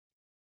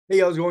Hey,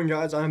 how's it going,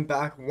 guys? I'm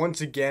back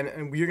once again,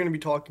 and we are going to be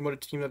talking about a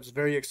team that's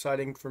very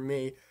exciting for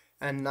me,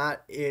 and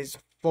that is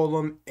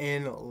Fulham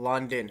in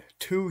London.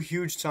 Two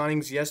huge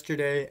signings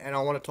yesterday, and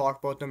I want to talk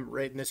about them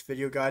right in this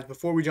video, guys.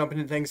 Before we jump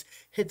into things,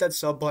 hit that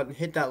sub button,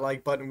 hit that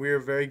like button. We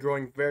are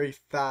growing very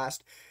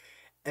fast,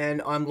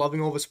 and I'm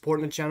loving all the support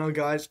in the channel,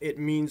 guys. It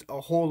means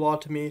a whole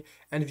lot to me,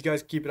 and if you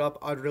guys keep it up,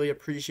 I'd really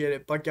appreciate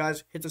it. But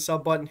guys, hit the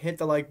sub button, hit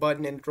the like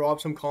button, and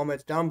drop some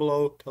comments down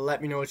below to let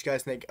me know what you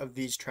guys think of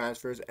these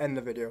transfers and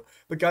the video.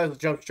 But guys,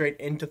 let's jump straight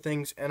into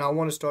things, and I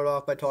want to start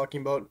off by talking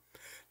about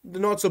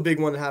the not so big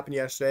one that happened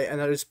yesterday, and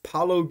that is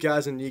Paulo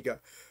Gazzaniga.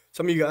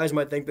 Some of you guys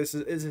might think this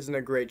isn't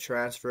a great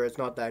transfer. It's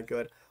not that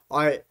good.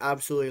 I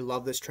absolutely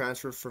love this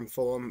transfer from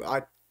Fulham.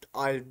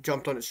 I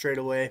jumped on it straight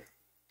away.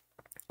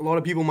 A lot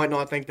of people might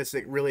not think this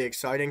is really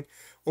exciting.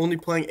 Only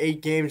playing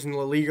 8 games in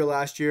La Liga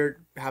last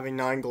year, having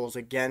 9 goals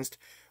against,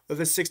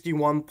 with a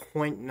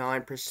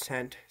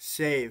 61.9%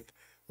 save,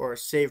 or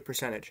save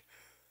percentage.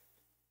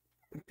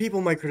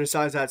 People might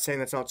criticize that, saying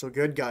that's not so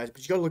good, guys,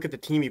 but you gotta look at the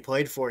team he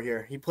played for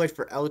here. He played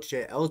for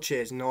Elche. Elche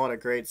is not a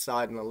great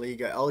side in La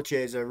Liga. Elche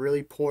is a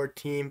really poor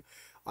team.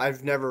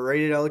 I've never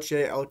rated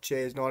Elche. Elche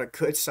is not a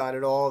good side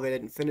at all. They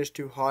didn't finish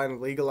too high in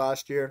La Liga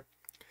last year.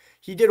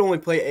 He did only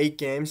play 8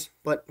 games,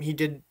 but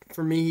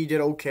for me, he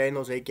did okay in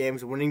those 8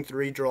 games, winning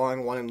 3,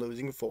 drawing 1, and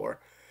losing 4.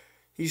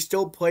 He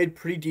still played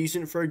pretty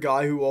decent for a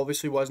guy who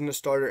obviously wasn't a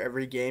starter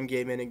every game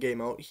in and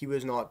game out. He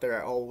was not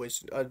there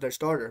always their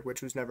starter,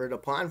 which was never the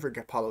plan for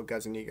Paulo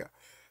Gazzaniga.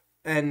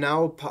 And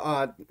now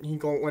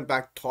went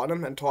back to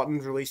Tottenham, and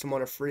Tottenham's released him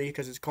on a free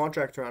because his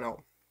contract ran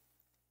out.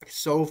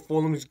 So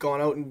Fulham's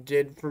gone out and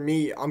did, for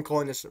me, I'm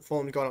calling this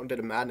Fulham's gone out and did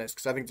a madness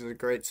because I think this is a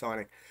great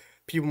signing.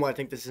 People might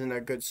think this isn't a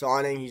good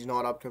signing. He's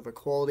not up to the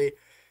quality.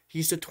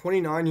 He's a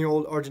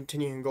 29-year-old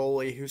Argentinian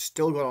goalie who's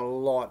still got a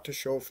lot to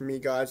show for me,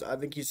 guys. I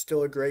think he's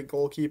still a great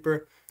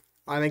goalkeeper.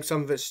 I think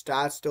some of his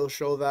stats still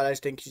show that. I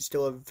think he's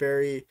still a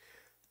very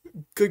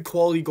good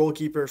quality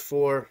goalkeeper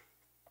for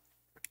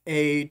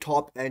a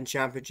top-end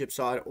championship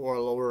side or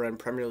a lower-end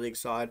Premier League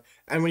side.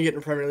 And when you get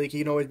in Premier League, he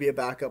can always be a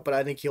backup, but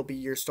I think he'll be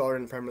your starter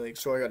in Premier League.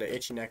 So I got an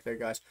itchy neck there,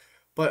 guys.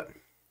 But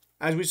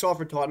as we saw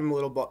for Tottenham a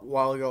little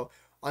while ago,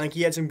 I think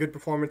he had some good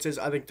performances.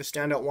 I think the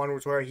standout one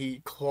was where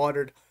he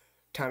clawed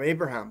Tam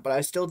Abraham. But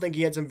I still think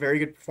he had some very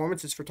good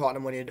performances for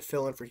Tottenham when he had to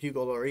fill in for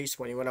Hugo Lloris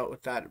when he went out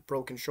with that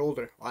broken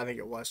shoulder, I think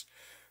it was.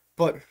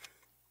 But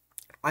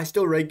I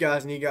still rate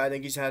Gazzaniga. I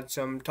think he's had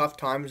some tough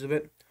times of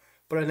it.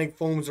 But I think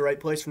Fulham's the right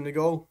place for him to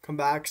go. Come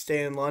back,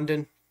 stay in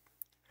London.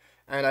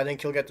 And I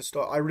think he'll get to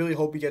start. I really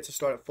hope he gets to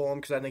start at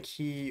Fulham because I think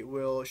he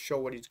will show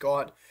what he's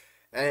got.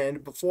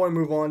 And before I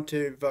move on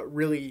to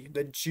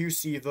the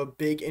juicy, the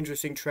big,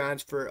 interesting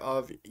transfer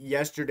of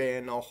yesterday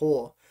in a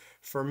whole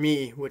for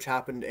me, which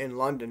happened in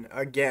London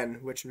again,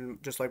 which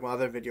just like my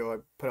other video I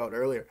put out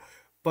earlier.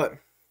 But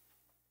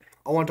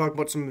I want to talk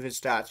about some of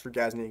his stats for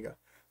Gazzaniga.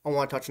 I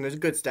want to touch on his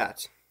good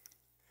stats.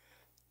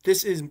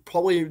 This is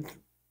probably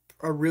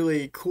a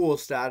really cool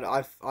stat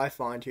I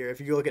find here.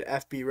 If you look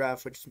at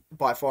FBref, which is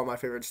by far my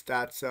favorite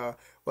stats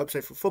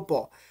website for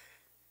football.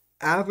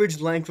 Average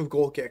length of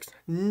goal kicks.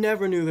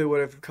 Never knew they would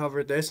have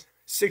covered this.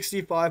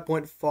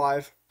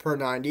 65.5 per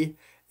 90.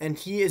 And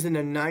he is in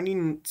the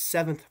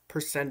 97th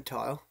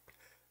percentile.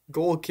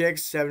 Goal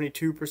kicks,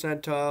 72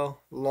 percentile.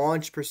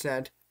 Launch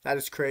percent. That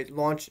is crazy.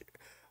 Launch,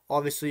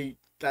 obviously,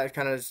 that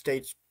kind of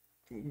states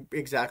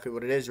exactly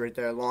what it is right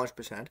there. Launch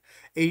percent.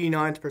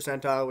 89th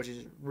percentile, which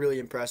is really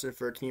impressive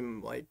for a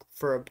team,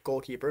 for a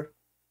goalkeeper.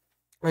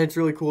 And it's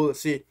really cool to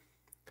see.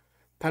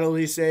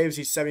 Penalty saves,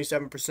 he's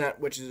 77%,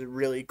 which is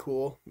really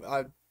cool.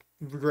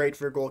 Great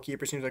for a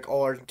goalkeeper. Seems like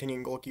all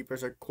Argentinian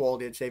goalkeepers are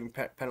quality at saving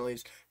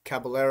penalties.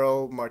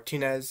 Caballero,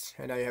 Martinez,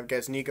 and now you have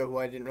Gazzaniga, who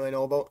I didn't really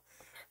know about.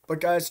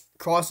 But guys,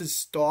 crosses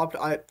stopped.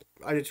 I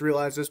just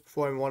realized this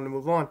before I wanted to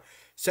move on.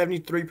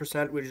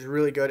 73%, which is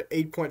really good.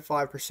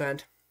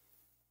 8.5%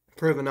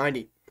 per the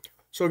 90.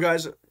 So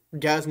guys,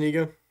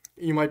 Gazzaniga,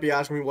 you might be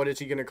asking me, what is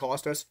he going to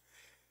cost us?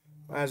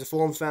 As a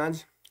Fulham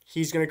fans,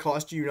 he's going to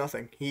cost you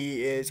nothing.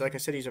 He is, like I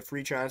said, he's a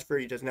free transfer.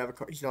 He doesn't have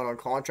he's not on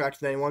contract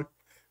with anyone.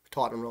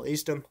 Tottenham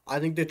released him. I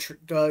think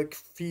the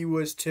fee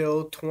was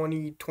till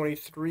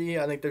 2023.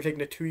 I think they're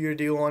taking a 2-year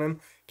deal on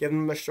him. Give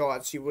him a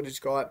shot, see what he's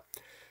got.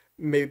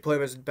 Maybe play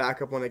him as a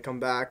backup when they come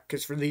back.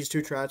 Because for these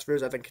 2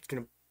 transfers, I think it's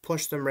going to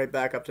push them right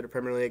back up to the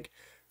Premier League.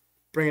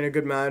 Bring in a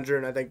good manager,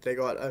 and I think they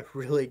got a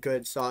really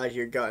good side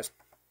here, guys.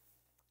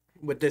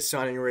 With this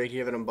signing right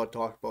here that I'm about to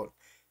talk about.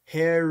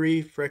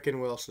 Harry frickin'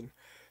 Wilson.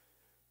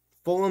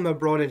 Fulham have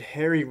brought in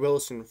Harry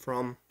Wilson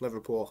from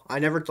Liverpool. I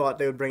never thought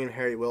they would bring in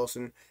Harry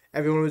Wilson.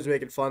 Everyone was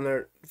making fun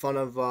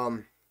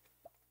of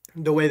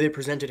the way they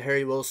presented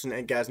Harry Wilson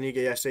and Gazzaniga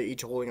yesterday,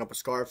 each holding up a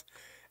scarf.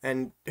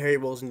 And Harry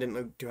Wilson didn't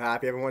look too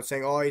happy. Everyone's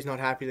saying, oh, he's not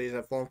happy that he's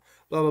at Fulham.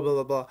 Blah, blah, blah,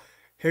 blah, blah.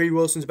 Harry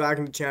Wilson's back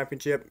in the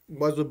championship.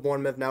 Was with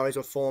Bournemouth, now he's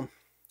with Fulham.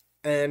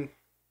 And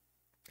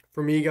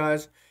for me,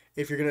 guys,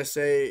 if you're going to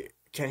say,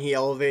 can he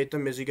elevate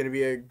them? Is he going to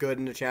be a good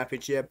in the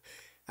championship?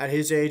 At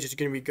his age, is he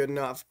going to be good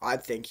enough? I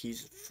think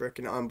he's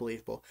freaking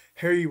unbelievable.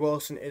 Harry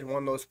Wilson is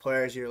one of those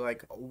players you're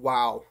like,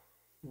 wow.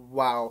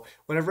 wow.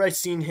 Whenever I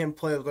seen him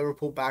play with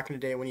Liverpool back in the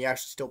day when he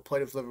actually still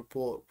played with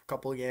Liverpool a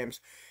couple of games,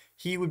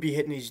 he would be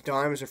hitting these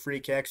dimes of free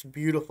kicks,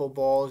 beautiful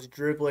balls,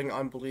 dribbling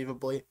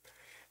unbelievably.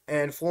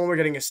 And Fulham are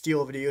getting a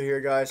steal of a deal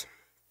here, guys.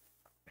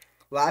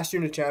 Last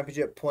year in the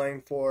championship,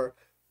 playing for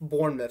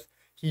Bournemouth,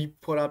 he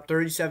put up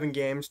 37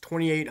 games,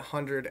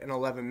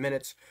 2,811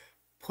 minutes,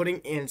 putting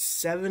in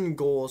 7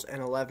 goals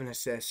and 11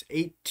 assists,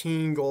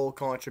 18 goal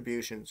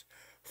contributions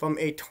from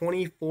a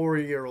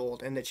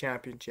 24-year-old in the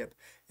championship.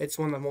 It's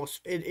one of the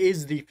most, it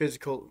is the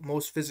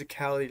most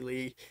physicality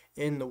league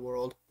in the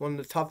world, one of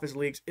the toughest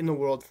leagues in the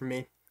world for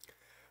me.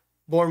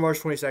 Born March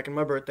 22nd,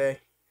 my birthday.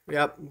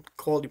 Yep,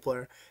 quality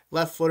player.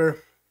 Left footer.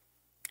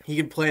 He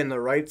can play on the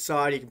right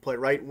side. He can play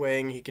right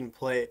wing. He can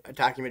play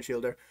attacking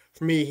midfielder.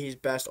 For me, he's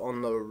best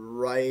on the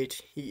right.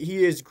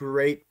 He is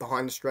great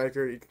behind the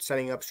striker,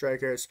 setting up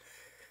strikers,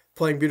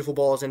 playing beautiful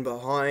balls in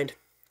behind.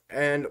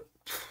 And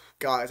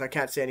guys, I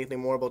can't say anything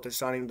more about this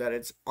signing that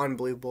it's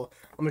unbelievable.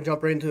 I'm going to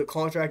jump right into the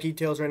contract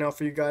details right now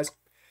for you guys.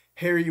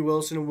 Harry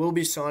Wilson will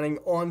be signing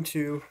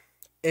onto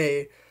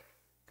a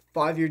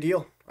 5-year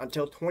deal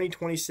until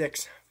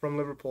 2026 from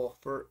Liverpool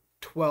for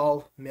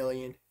 12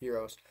 million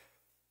euros.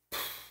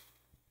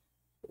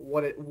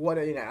 What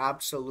an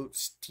absolute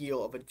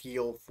steal of a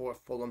deal for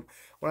Fulham.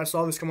 When I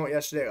saw this come out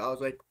yesterday, I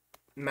was like,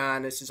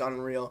 man, this is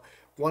unreal.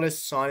 What a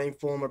signing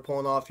Fulham are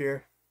pulling off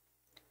here.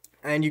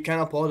 And you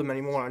can't applaud them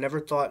anymore. I never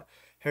thought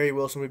Harry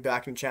Wilson would be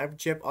back in the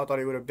championship. I thought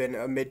he would have been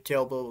a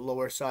mid-table,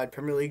 lower side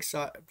Premier League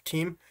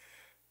team,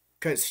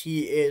 because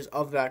he is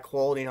of that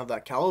quality and of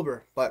that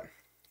caliber. But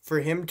for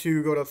him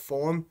to go to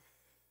Fulham,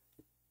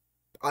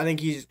 I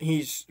think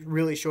he's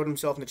really showed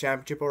himself in the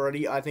championship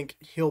already. I think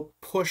he'll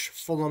push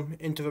Fulham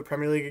into the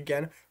Premier League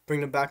again,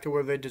 bring them back to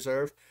where they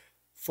deserve.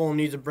 Fulham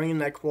needs to bring in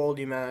that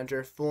quality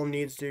manager. Fulham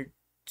needs to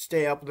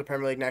stay up with the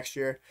Premier League next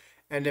year.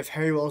 And if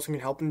Harry Wilson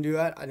can help him do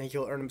that, I think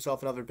he'll earn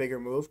himself another bigger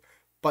move.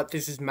 But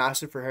this is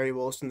massive for Harry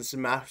Wilson. This is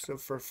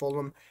massive for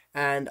Fulham.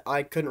 And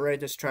I couldn't rate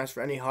this transfer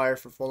any higher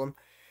for Fulham.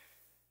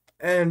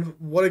 And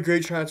what a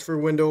great transfer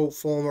window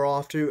Fulham are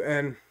off to.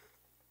 And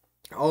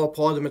I'll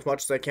applaud them as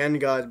much as I can,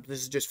 guys.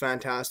 This is just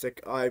fantastic.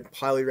 I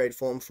highly rate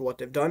Fulham for what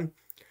they've done.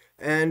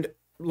 And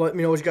let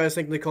me know what you guys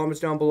think in the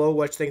comments down below.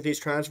 What you think of these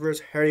transfers.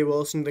 Harry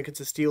Wilson, think it's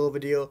a steal of a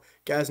deal.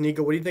 Gazzaniga,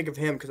 what do you think of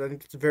him? Because I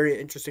think it's a very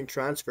interesting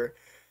transfer.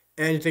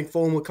 And you think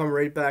Fulham will come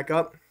right back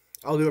up.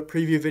 I'll do a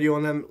preview video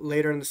on them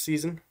later in the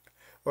season.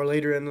 Or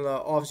later in the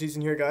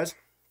off-season here, guys.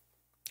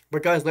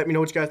 But guys, let me know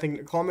what you guys think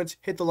in the comments.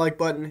 Hit the like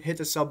button, hit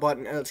the sub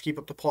button, and let's keep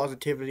up the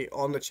positivity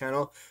on the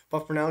channel.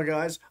 But for now,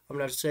 guys, I'm going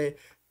to have to say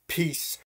peace.